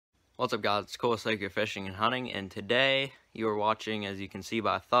What's up, guys? It's SCYCO Fishing and Hunting, and today you are watching, as you can see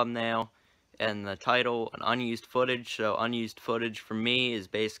by thumbnail and the title, an unused footage. So unused footage for me is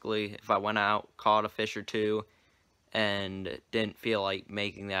basically if I went out, caught a fish or two, and didn't feel like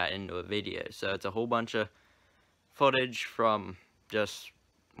making that into a video. So it's a whole bunch of footage from just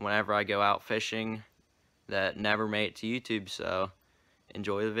whenever I go out fishing that never made it to YouTube, so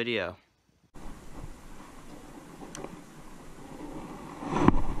enjoy the video.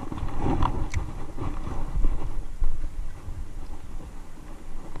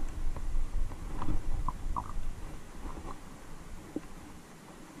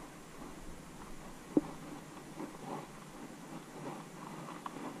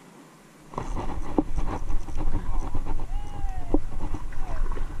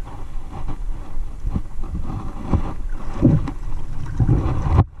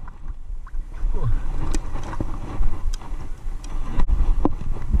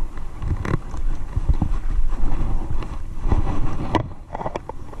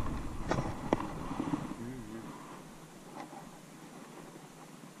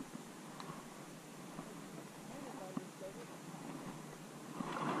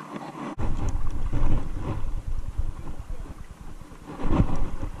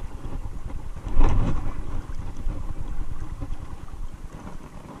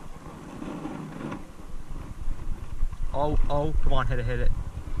 Oh, come on, hit it.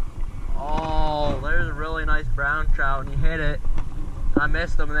 Oh, there's a really nice brown trout, and he hit it. I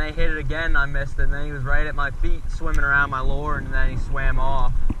missed him, and then he hit it again, and I missed it, and then he was right at my feet, swimming around my lure, and then he swam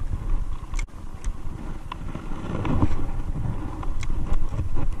off.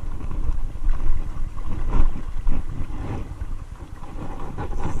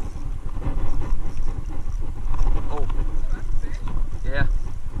 Oh, yeah.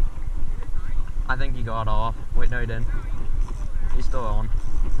 I think he got off. Wait, no, he didn't. He's still on.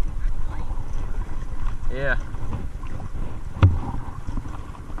 Yeah.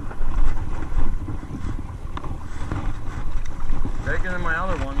 Bigger than my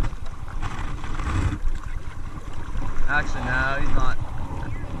other ones. Actually, no, he's not.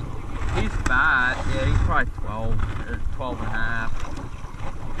 He's fat. Yeah, he's probably 12 and a half.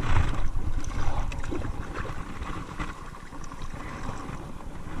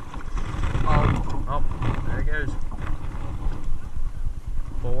 Oh, there he goes.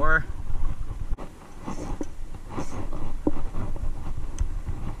 4.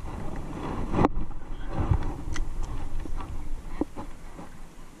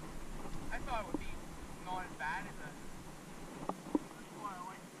 I thought it would be not as bad as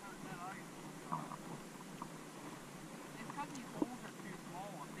it's because these holes are too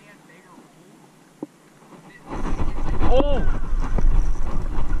small. If they had bigger holes, Oh!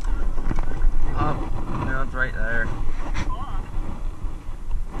 No, it's right there.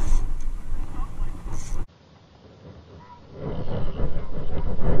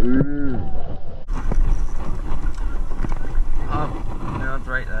 Oh, no, it's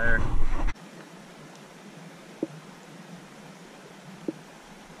right there.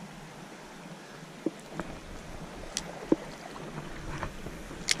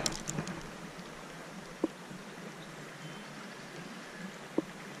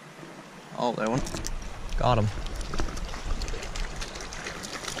 Oh, that one. Got him.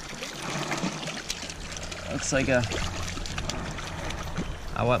 Looks like a...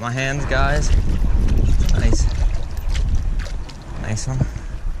 I wet my hands, guys. Nice. Nice one.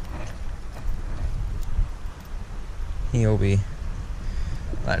 He'll be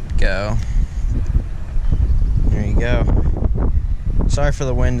let go. There you go. Sorry for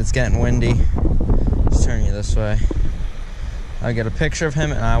the wind, it's getting windy. Just turn you this way. I'll get a picture of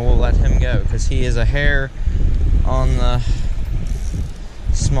him and I will let him go because he is a hair on the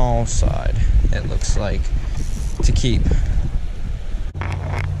small side, it looks like, to keep.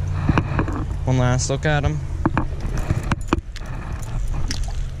 One last look at him.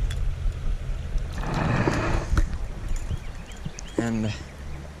 And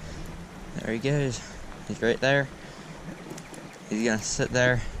there he goes. He's right there. He's gonna sit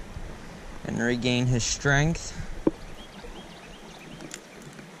there and regain his strength.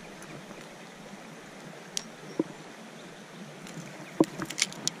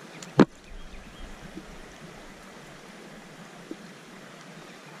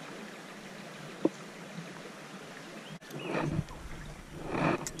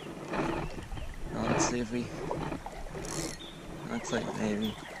 Let's see if we, looks like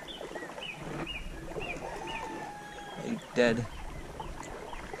maybe a dead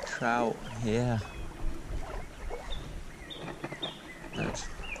trout. Yeah,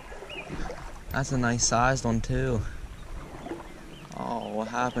 that's a nice sized one too. Oh what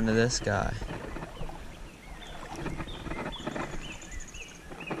happened to this guy.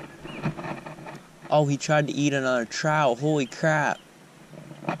 Oh, he tried to eat another trout. Holy crap.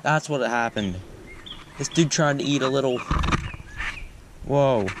 That's what happened. This dude tried to eat a little...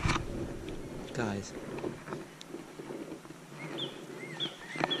 Whoa. Guys.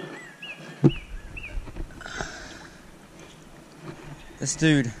 This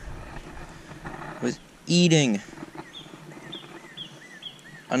dude was eating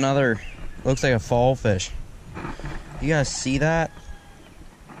another, looks like a fall fish. You guys see that?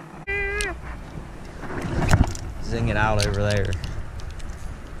 Zing it out over there.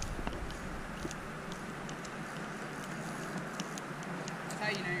 That's how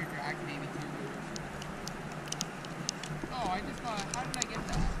you know you're dragging maybe 2 lures. Oh, I just got, how did I get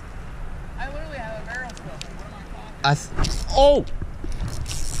that? I literally have a barrel scope. What am I talking? Oh!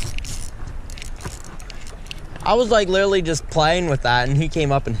 I was like literally just playing with that and he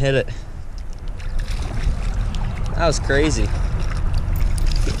came up and hit it. That was crazy.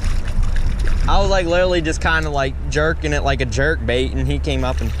 I was like literally just kind of like jerking it like a jerk bait and he came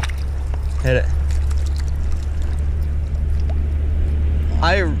up and hit it.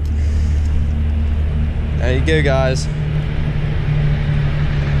 There you go, guys.